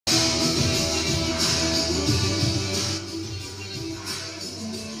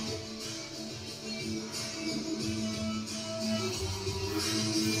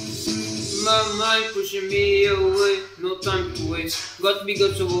line, pushing me away. No time to waste, got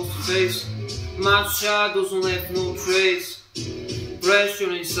bigger troubles to face. My shadows left no trace.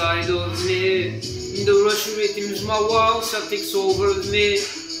 Pressure inside of me. In the rush rhythm is my walls that takes over me.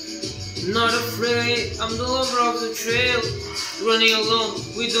 Not afraid, I'm the lover of the trail. Running alone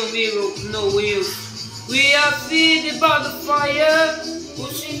with no mirror, no wheels. We are feeding by the fire.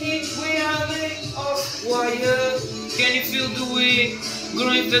 Pushing it, we are made of wire. Can you feel the wind?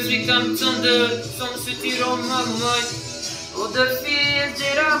 Growing fast become thunder. Some city on my mind. All the fears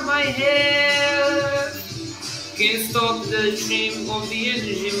that are my head. Can't stop the stream of the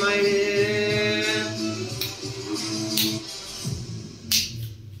energy in my head.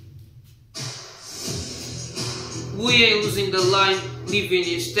 We ain't losing the line. Living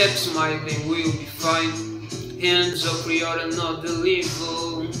in steps, smiling, we'll be fine. Hands up, we are another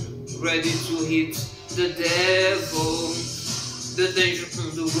level. Ready to hit the devil. The danger on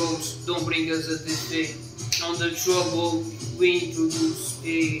the roads don't bring us a defeat. On the trouble, we introduce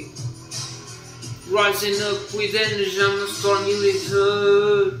speed. Rising up with energy, I'm a stormy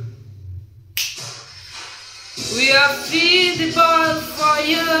leader. We are feeding by the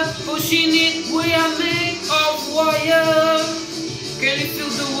fire. Pushing it, we are made of wire. Can you feel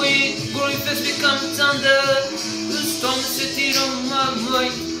the wind? Growing fast become thunder. The storm is sitting on my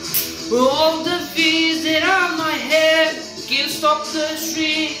mind. All the fears that are my head. Can't stop the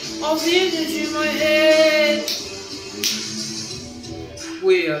stream of the energy in my head.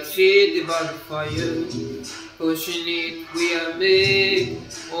 We are feeding by the fire. Pushing it, we are made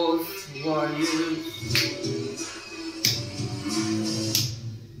of wire.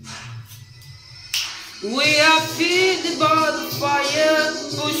 We are feeding by the fire.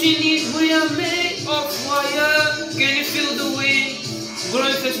 Pushing it, we are made of wire. Can you feel the wind?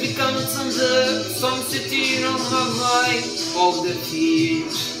 Growing fast become thunder. Some city on my mind. All the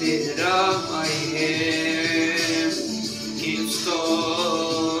fears that are my head. Can't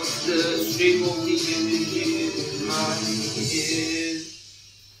stop the stream of the energy in my head.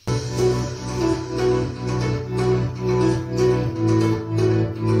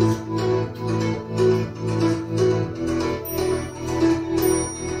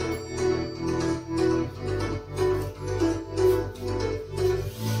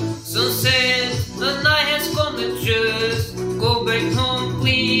 Sunset, the night has come and just go back home,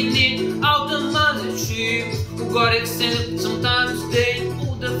 cleaning out the mothership who got extended. Sometimes they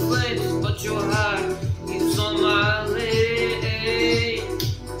pull the flames, but your heart is on my leg.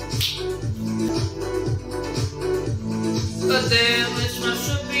 A damage my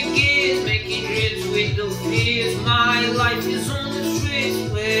ship begins, making dreams with the fears. My life is on the streets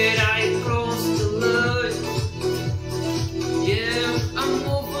where I cross the line. Yeah, I'm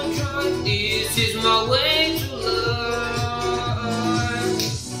overdrive, this is my way to life.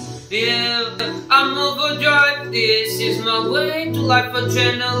 Yeah, I'm overdrive, this is my way to life.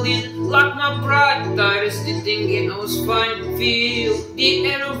 Adrenaline, like my pride, tightest the thinking I was fine. Feel the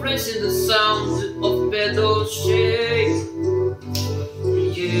air of race and the sound of pedals shake.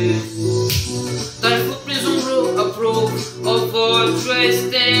 Yeah, tight footprints on road, approve of our trace,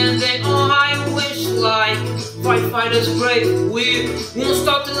 standing on highways like firefighters brave. We won't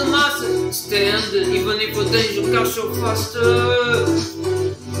stop till the masses stand, even if the danger comes so faster.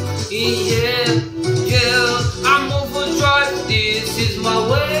 Yeah, yeah, I'm overdrive, this is my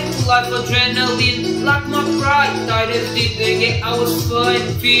way to life. Adrenaline, like my pride, tightest the thing I was fine.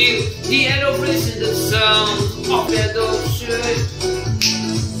 Feel the air of race and the sound of pedal shake.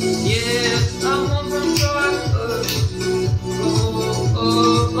 Yeah, I'm overdrive. Oh, oh,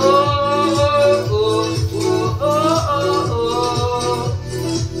 oh, oh, oh, oh, oh,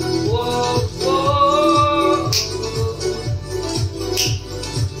 oh, oh.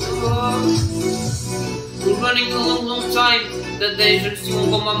 We're running a long, long time. The danger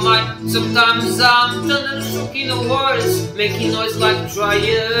still on my mind. Sometimes I'm thunder shocking the waters, making noise like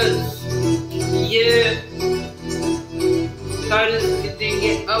dryers. Yeah. Tired of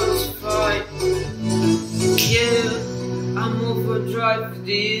thinking I was fine. Yeah, I'm overdrive,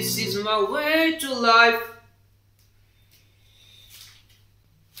 this is my way to life.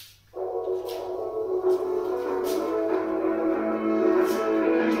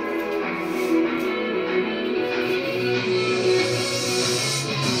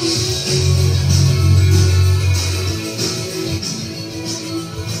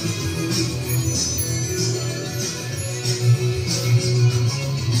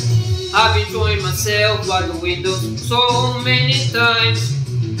 I've been throwing myself by the window so many times.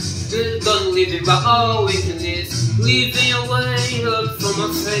 Done living by all weakness, leaving your way up from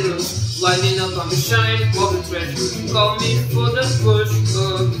my failures. Lighting up on the shine of the treasure, call me for the push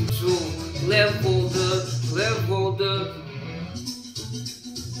up to leveled up, leveled up.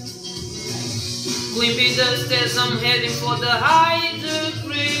 Climbing the stairs, I'm heading for the high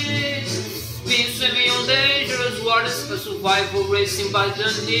degree. Been swimming on dangerous waters, a survival racing by the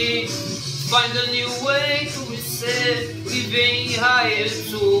knee. Find a new way to reset, living higher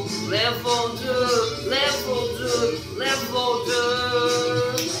to leveled up, leveled up, leveled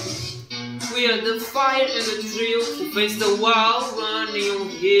up. We are the fire and the thrill, who face the wild, running on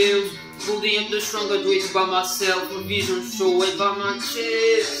hills. Building up the stronger dreams by myself, a vision show it by my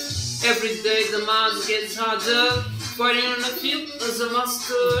chest. Every day the mask gets harder, fighting on the field as a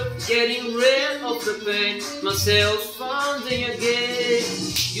master, getting rid of the pain, myself finding again.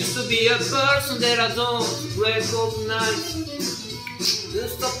 Used to be a person that I don't recognize.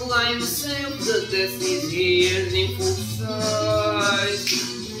 Just stop lying myself, the death is here in full sight.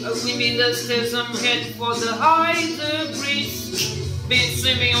 Climbing the stairs, I'm heading for the high degrees. Been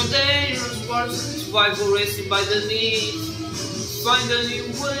swimming on dangerous waters, survival racing by the knees. Find a new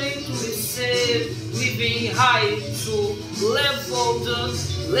way to reset, living high to leveled up,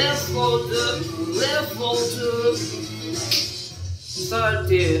 leveled up, leveled up.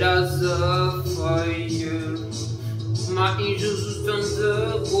 Started as a fire, my angels turned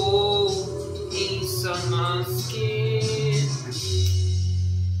the gold inside my skin.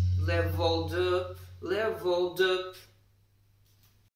 Leveled up, leveled up.